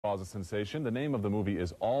Cause a sensation. The name of the movie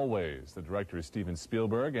is Always. The director is Steven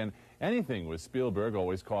Spielberg, and anything with Spielberg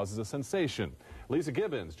always causes a sensation. Lisa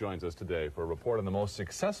Gibbons joins us today for a report on the most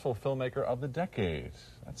successful filmmaker of the decade.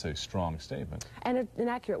 That's a strong statement. And an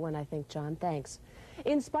accurate one, I think, John. Thanks.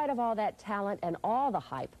 In spite of all that talent and all the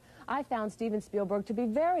hype, I found Steven Spielberg to be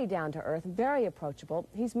very down-to-earth, very approachable.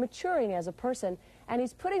 He's maturing as a person, and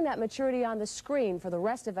he's putting that maturity on the screen for the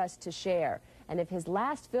rest of us to share. And if his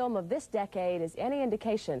last film of this decade is any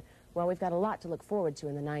indication, well, we've got a lot to look forward to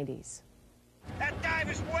in the 90s. That dive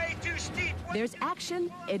is way too steep. There's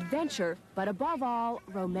action, adventure, but above all,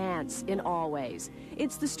 romance in Always.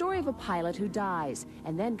 It's the story of a pilot who dies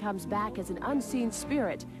and then comes back as an unseen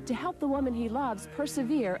spirit to help the woman he loves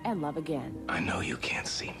persevere and love again. I know you can't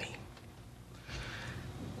see me,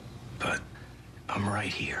 but I'm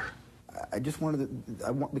right here. I just wanted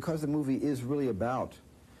to, because the movie is really about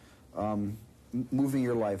moving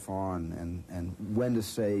your life on and when to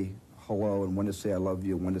say hello and when to say I love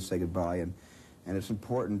you and when to say goodbye, and it's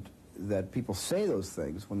important that people say those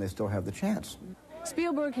things when they still have the chance.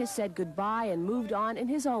 Spielberg has said goodbye and moved on in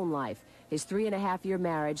his own life. His 3.5-year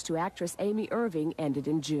marriage to actress Amy Irving ended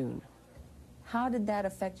in June. How did that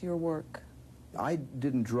affect your work? I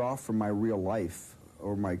didn't draw from my real life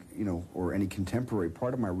or my, or any contemporary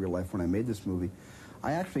part of my real life when I made this movie.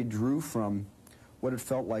 I actually drew from what it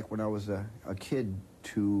felt like when I was a kid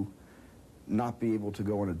to not be able to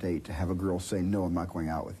go on a date, to have a girl say, no, I'm not going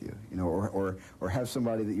out with you, or have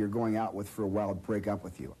somebody that you're going out with for a while break up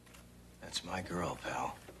with you. That's my girl,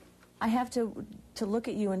 pal. I have to look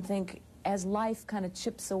at you and think, as life kind of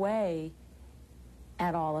chips away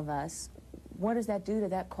at all of us, what does that do to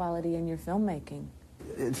that quality in your filmmaking?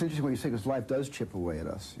 It's interesting what you say, because life does chip away at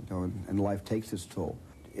us, and life takes its toll.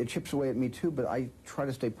 It chips away at me too, but I try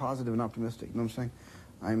to stay positive and optimistic, you know what I'm saying?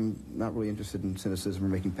 I'm not really interested in cynicism or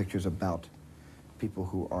making pictures about people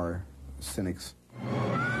who are cynics.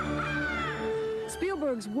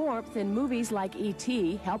 Spielberg's warmth in movies like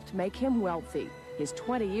E.T. helped make him wealthy. His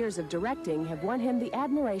 20 years of directing have won him the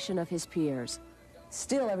admiration of his peers.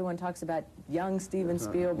 Still, everyone talks about young Steven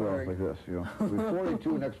Spielberg. Well, like this, We'll be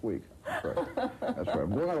 42 next week. That's right. That's right.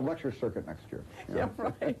 We're on a lecture circuit next year. Yeah,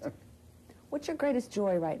 right. What's your greatest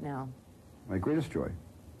joy right now? My greatest joy?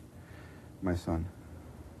 My son.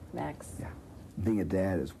 Max. Yeah. Being a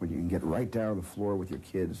dad is when you can get right down on the floor with your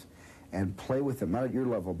kids and play with them, not at your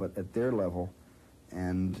level, but at their level,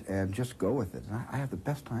 and just go with it. And I have the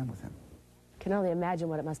best time with him. Can only imagine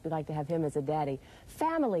what it must be like to have him as a daddy.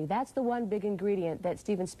 Family, that's the one big ingredient that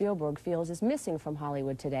Steven Spielberg feels is missing from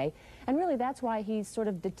Hollywood today. And really, that's why he's sort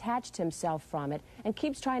of detached himself from it and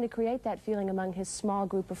keeps trying to create that feeling among his small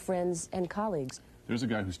group of friends and colleagues. There's a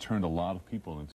guy who's turned a lot of people into